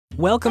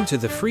Welcome to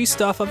the free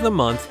stuff of the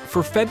month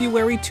for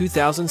February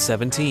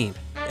 2017.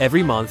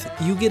 Every month,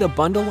 you get a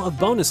bundle of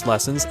bonus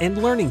lessons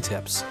and learning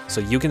tips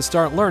so you can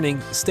start learning,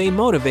 stay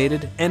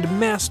motivated, and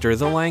master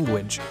the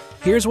language.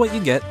 Here's what you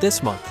get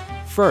this month.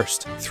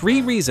 First,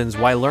 3 reasons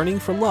why learning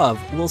from love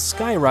will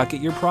skyrocket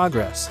your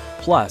progress.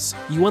 Plus,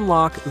 you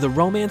unlock the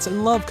Romance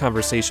and Love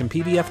Conversation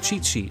PDF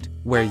cheat sheet,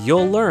 where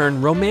you'll learn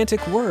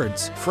romantic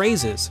words,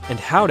 phrases, and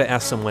how to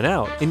ask someone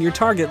out in your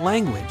target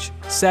language.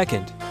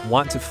 Second,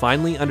 want to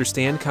finally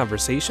understand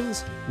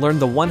conversations? Learn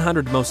the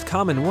 100 most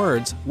common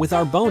words with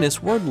our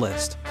bonus word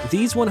list.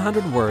 These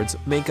 100 words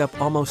make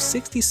up almost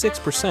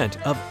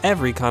 66% of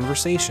every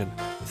conversation.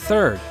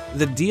 Third,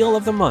 the deal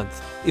of the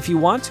month. If you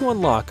want to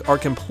unlock our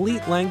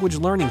complete language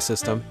learning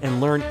system and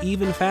learn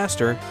even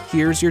faster,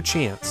 here's your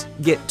chance.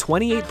 Get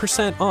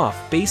 28%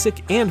 off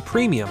basic and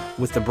premium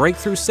with the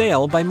breakthrough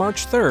sale by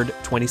March 3rd,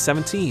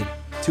 2017.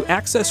 To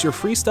access your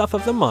free stuff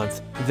of the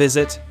month,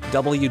 visit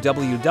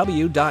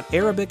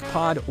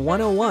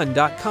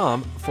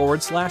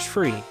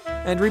www.arabicpod101.com/free.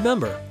 And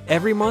remember,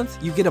 every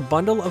month you get a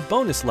bundle of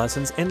bonus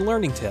lessons and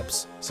learning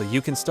tips so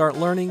you can start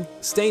learning,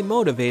 stay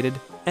motivated,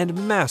 and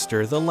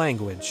master the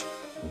language.